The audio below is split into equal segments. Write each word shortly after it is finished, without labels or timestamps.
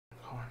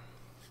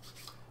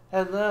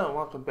Hello and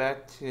welcome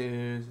back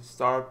to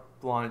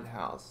Starblind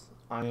House.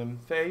 I am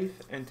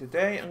Faith and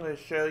today I'm going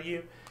to show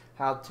you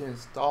how to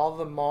install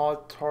the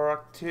mod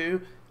Turok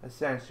 2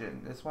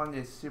 Ascension. This one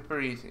is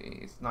super easy.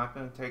 It's not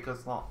going to take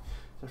us long.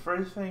 The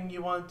first thing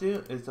you want to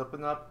do is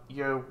open up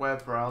your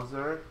web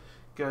browser,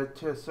 go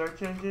to a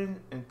search engine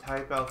and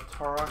type out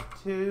Turok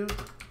 2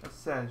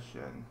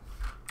 Ascension.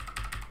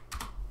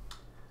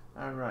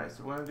 Alright,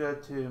 so we're going to go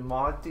to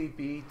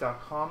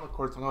moddb.com. Of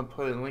course I'm going to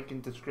put a link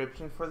in the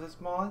description for this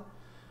mod.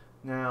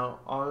 Now,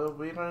 all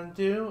we're going to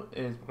do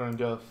is we're going to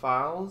go to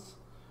Files,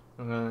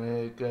 we're going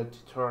to go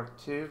to Turok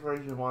 2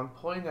 version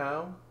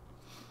 1.0,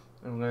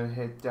 and we're going to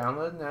hit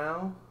Download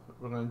Now.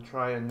 We're going to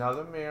try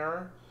another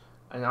mirror,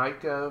 and I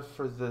go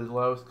for the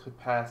lowest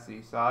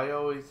capacity, so I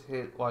always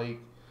hit like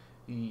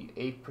the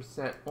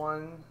 8%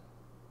 one,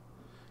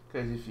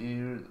 because if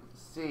you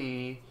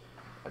see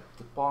at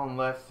the bottom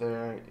left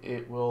there,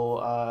 it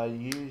will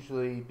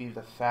usually be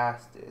the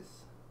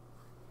fastest.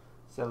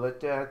 So let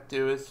that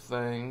do its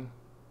thing.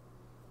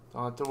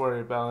 Don't have to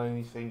worry about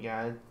anything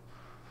yet.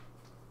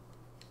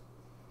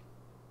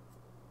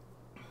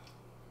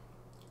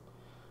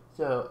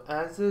 So,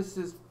 as this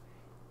is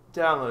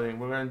downloading,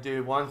 we're going to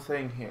do one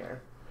thing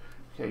here.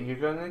 Okay, you're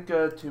going to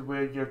go to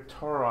where your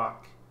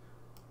Turok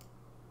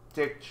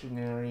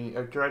dictionary,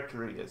 or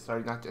directory is.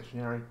 Sorry, not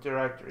dictionary,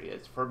 directory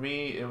is. For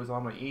me, it was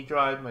on my E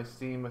drive, my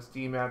Steam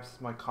apps,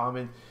 my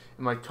Common,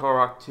 and my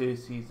Turok 2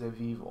 Seeds of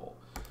Evil.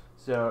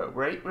 So,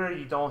 right where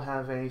you don't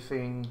have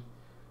anything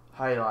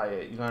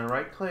highlighted, you're going to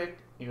right click,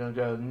 you're going to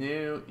go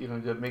new, you're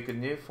going to go make a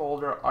new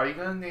folder. All you're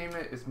going to name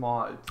it is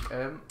mods,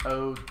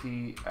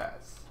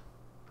 M-O-D-S,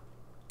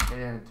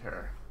 and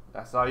enter.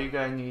 That's all you're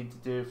going to need to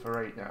do for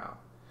right now.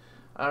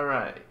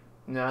 Alright,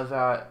 now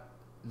that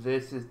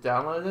this is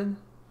downloaded,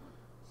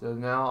 so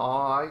now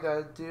all I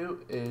got to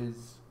do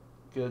is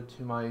go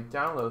to my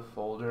download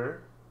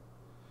folder,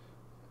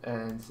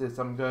 and since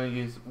I'm going to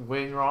use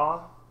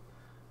WinRAR,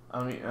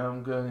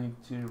 I'm going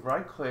to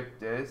right click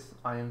this.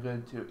 I am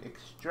going to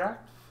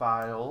extract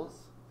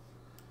files.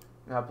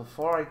 Now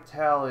before I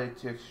tell it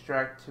to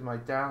extract to my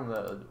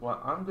download,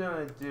 what I'm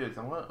going to do is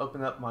I'm going to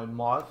open up my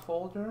mod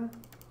folder,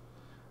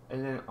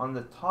 and then on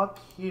the top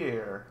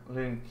here I'm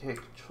going to hit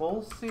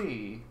Control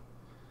C,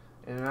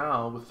 and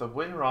now with the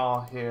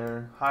WinRAR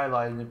here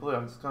highlighted in blue,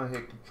 I'm just going to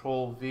hit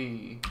Control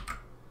V,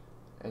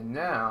 and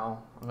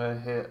now I'm going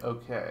to hit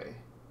OK.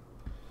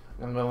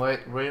 And I'm going to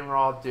let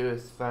WinRAR do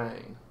its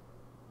thing.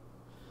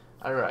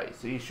 Alright,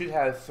 so you should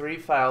have 3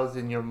 files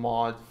in your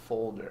mod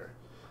folder.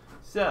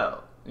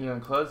 So, you're going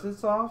to close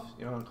this off,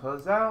 you're going to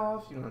close that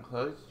off, you're going to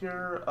close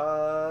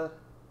your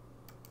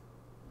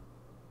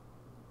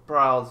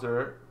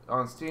browser.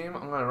 On Steam,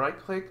 I'm going to right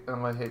click, and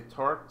I'm going to hit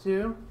Turok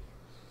 2.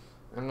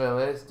 I'm going to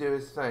let it do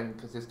its thing,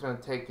 because it's going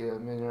to take it a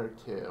minute or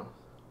two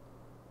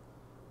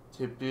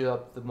to boot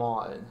up the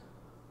mod.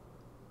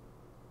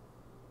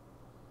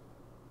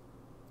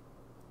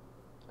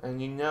 And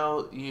you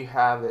know you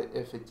have it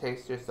if it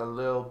takes just a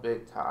little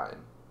bit of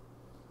time.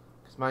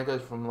 Because mine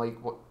goes from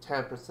like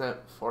 10%,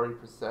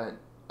 40%,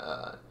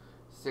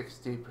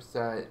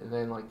 60%, and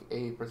then like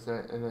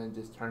 80%, and then it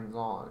just turns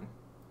on.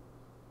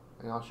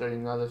 And I'll show you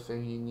another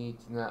thing you need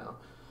to know.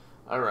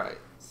 Alright,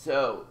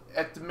 so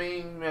at the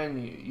main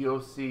menu,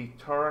 you'll see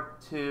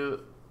Turok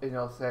 2, and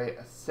it'll say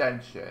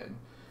Ascension.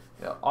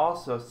 It'll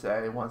also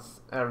say,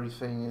 once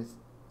everything is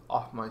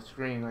off my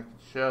screen, I can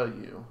show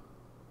you.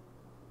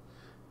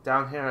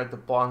 Down here at the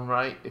bottom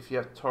right, if you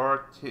have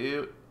Turok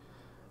 2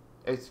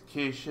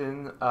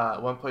 execution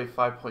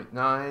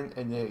 1.5.9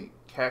 and the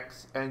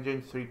Kex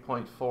engine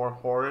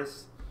 3.4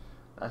 Horus,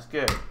 that's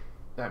good.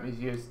 That means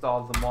you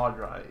installed the mod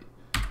right.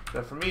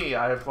 So for me,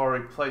 I've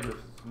already played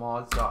with this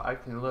mod, so I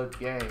can load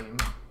game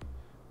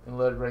and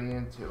load right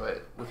into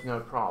it with no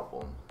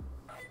problem.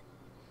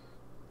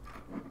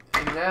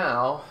 And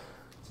now,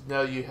 to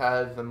know you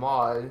have the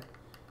mod,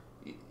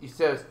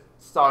 instead of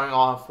starting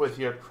off with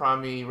your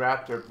crummy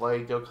Raptor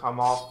blade, you'll come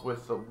off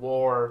with the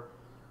War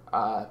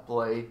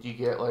blade you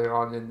get later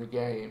on in the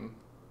game.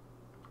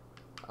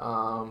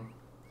 Now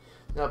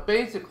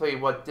basically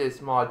what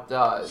this mod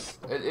does,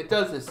 it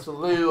does a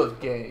slew of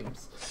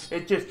games.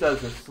 It just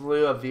does a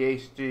slew of the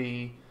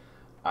HD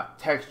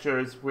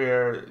textures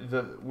where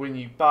when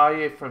you buy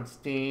it from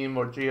Steam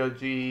or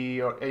GOG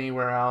or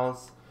anywhere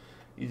else,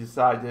 you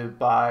decide to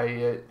buy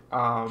it.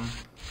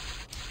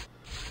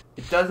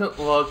 It doesn't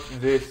look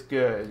this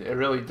good, it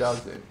really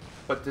doesn't.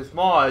 But this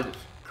mod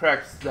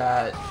corrects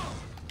that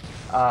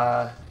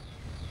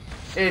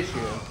issue,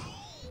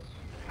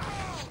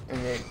 and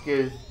it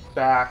gives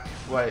back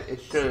what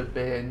it should have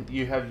been.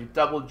 You have your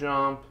double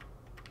jump,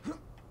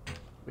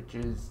 which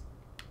is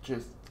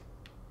just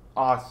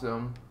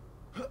awesome.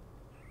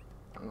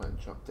 I'm gonna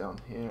jump down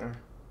here,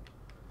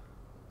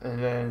 and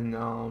then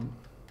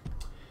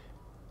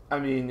I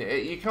mean,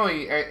 you can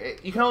only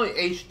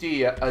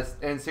HD a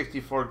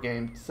N64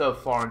 game so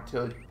far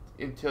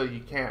until you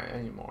can't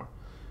anymore.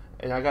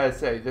 And I gotta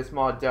say, this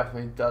mod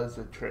definitely does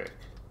the trick.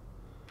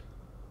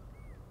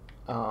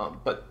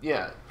 But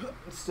yeah,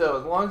 so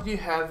as long as you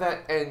have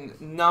that and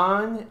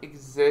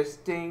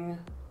non-existing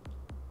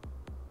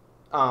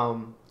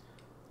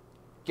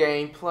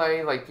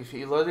gameplay, like if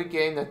you load a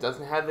game that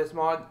doesn't have this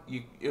mod,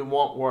 it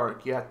won't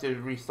work. You have to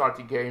restart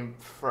the game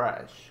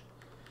fresh.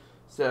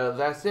 So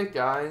that's it,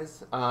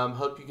 guys.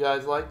 Hope you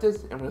guys like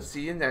this, and we'll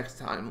see you next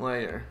time.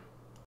 Later.